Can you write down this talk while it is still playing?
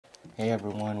Hey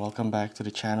everyone, welcome back to the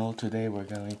channel. Today we're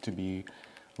going to be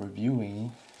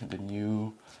reviewing the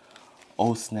new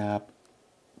Snap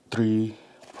 3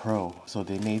 Pro. So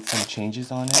they made some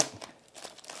changes on it.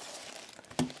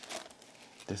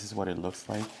 This is what it looks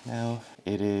like now.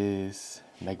 It is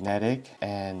magnetic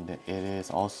and it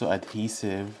is also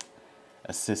adhesive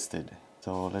assisted.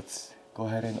 So let's go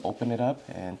ahead and open it up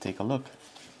and take a look.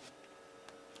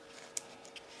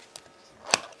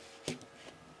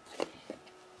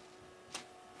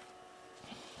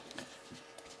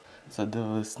 So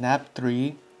the Snap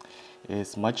 3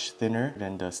 is much thinner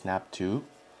than the Snap 2.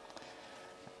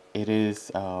 It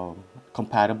is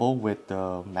compatible with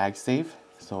the MagSafe,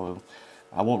 so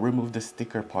I won't remove the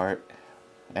sticker part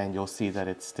and you'll see that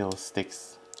it still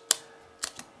sticks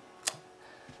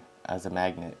as a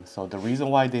magnet. So the reason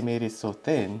why they made it so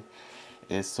thin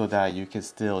is so that you can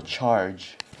still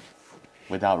charge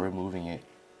without removing it.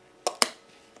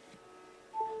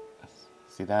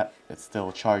 See that? It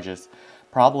still charges.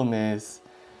 Problem is,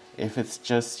 if it's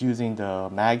just using the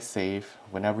MagSafe,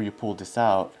 whenever you pull this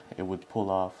out, it would pull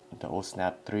off the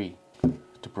Snap 3.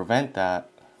 To prevent that,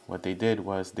 what they did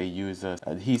was they used an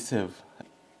adhesive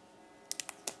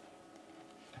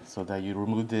so that you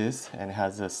remove this, and it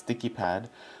has a sticky pad,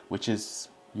 which is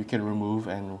you can remove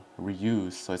and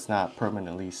reuse, so it's not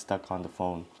permanently stuck on the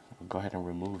phone. I'll go ahead and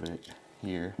remove it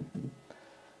here.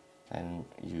 And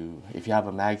if you have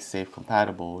a MagSafe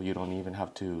compatible, you don't even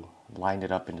have to line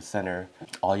it up in the center.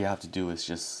 All you have to do is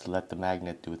just let the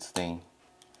magnet do its thing.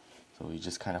 So you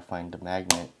just kind of find the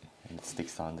magnet and it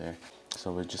sticks on there.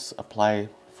 So we just apply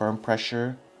firm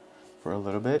pressure for a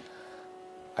little bit.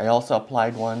 I also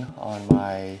applied one on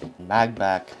my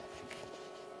MagBack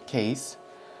case,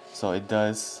 so it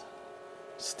does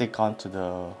stick onto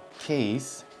the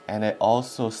case, and it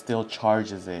also still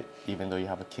charges it even though you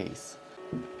have a case.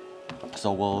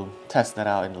 So we'll test that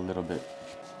out in a little bit.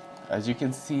 As you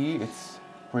can see, it's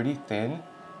pretty thin.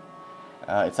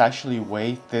 It's actually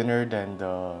way thinner than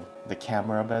the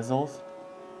camera bezels.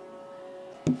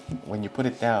 When you put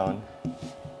it down,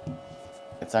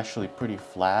 it's actually pretty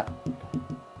flat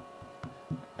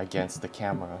against the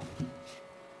camera.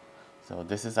 So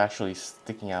this is actually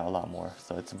sticking out a lot more.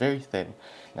 So it's very thin.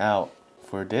 Now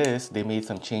for this, they made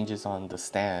some changes on the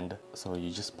stand. So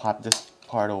you just pop this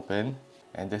part open,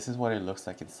 and this is what it looks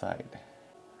like inside.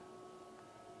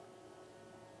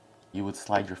 You would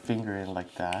slide your finger in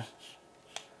like that.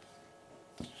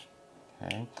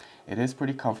 Okay, it is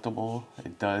pretty comfortable.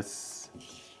 It does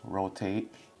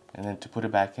rotate, and then to put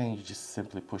it back in, you just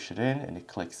simply push it in and it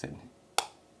clicks in.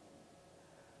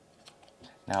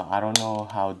 Now I don't know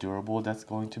how durable that's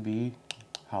going to be,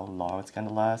 how long it's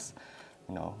gonna last,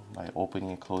 by opening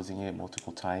and closing it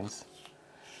multiple times,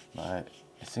 but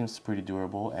it seems pretty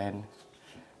durable and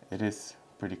it is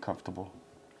pretty comfortable.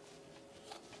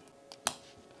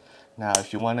 Now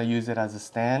if you want to use it as a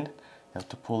stand, you have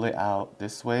to pull it out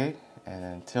this way and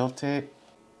then tilt it,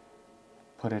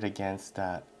 put it against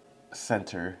that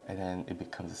center, and then it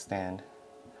becomes a stand,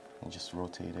 and just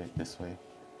rotate it this way.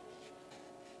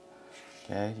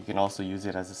 Okay, you can also use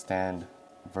it as a stand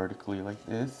vertically like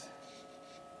this.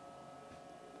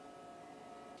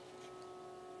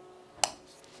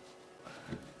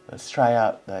 Let's try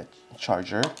out that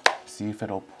charger, see if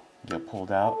it'll get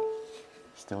pulled out.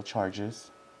 Still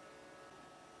charges.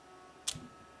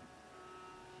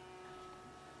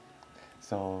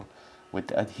 So with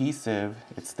the adhesive,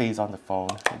 it stays on the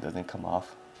phone, it doesn't come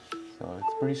off. So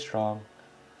it's pretty strong.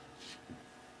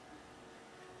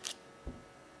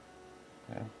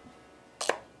 Okay.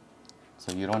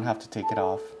 So you don't have to take it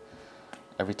off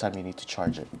every time you need to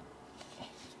charge it.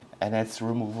 And it's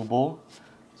removable,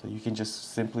 so you can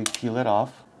just simply peel it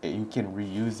off. You can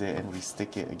reuse it and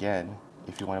restick it again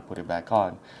if you want to put it back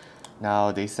on.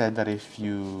 Now they said that if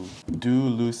you do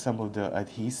lose some of the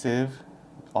adhesive,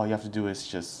 all you have to do is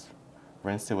just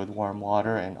rinse it with warm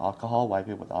water and alcohol, wipe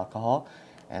it with alcohol,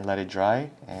 and let it dry,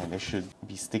 and it should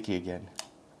be sticky again.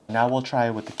 Now we'll try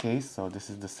it with the case. So this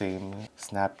is the same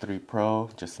Snap 3 Pro,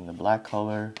 just in the black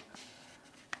color.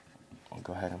 I'll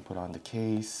go ahead and put on the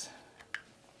case.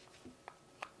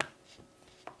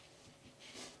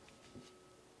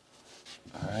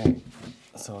 Alright,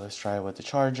 so let's try it with the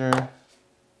charger.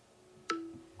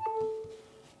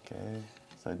 Okay,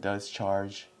 so it does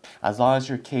charge. As long as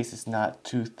your case is not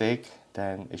too thick,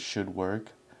 then it should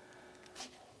work.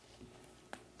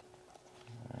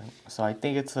 So I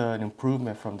think it's an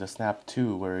improvement from the Snap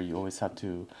 2, where you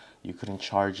couldn't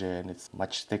charge it and it's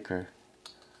much thicker.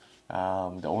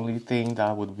 The only thing that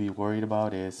I would be worried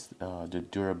about is the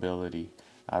durability.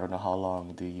 I don't know how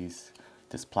long these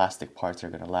plastic parts are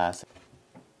gonna last.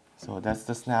 So that's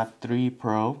the Snap 3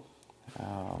 Pro.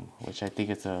 which I think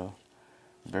is a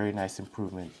very nice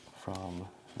improvement from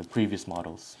the previous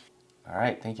models.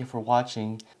 Alright, thank you for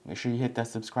watching. Make sure you hit that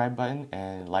subscribe button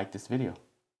and like this video.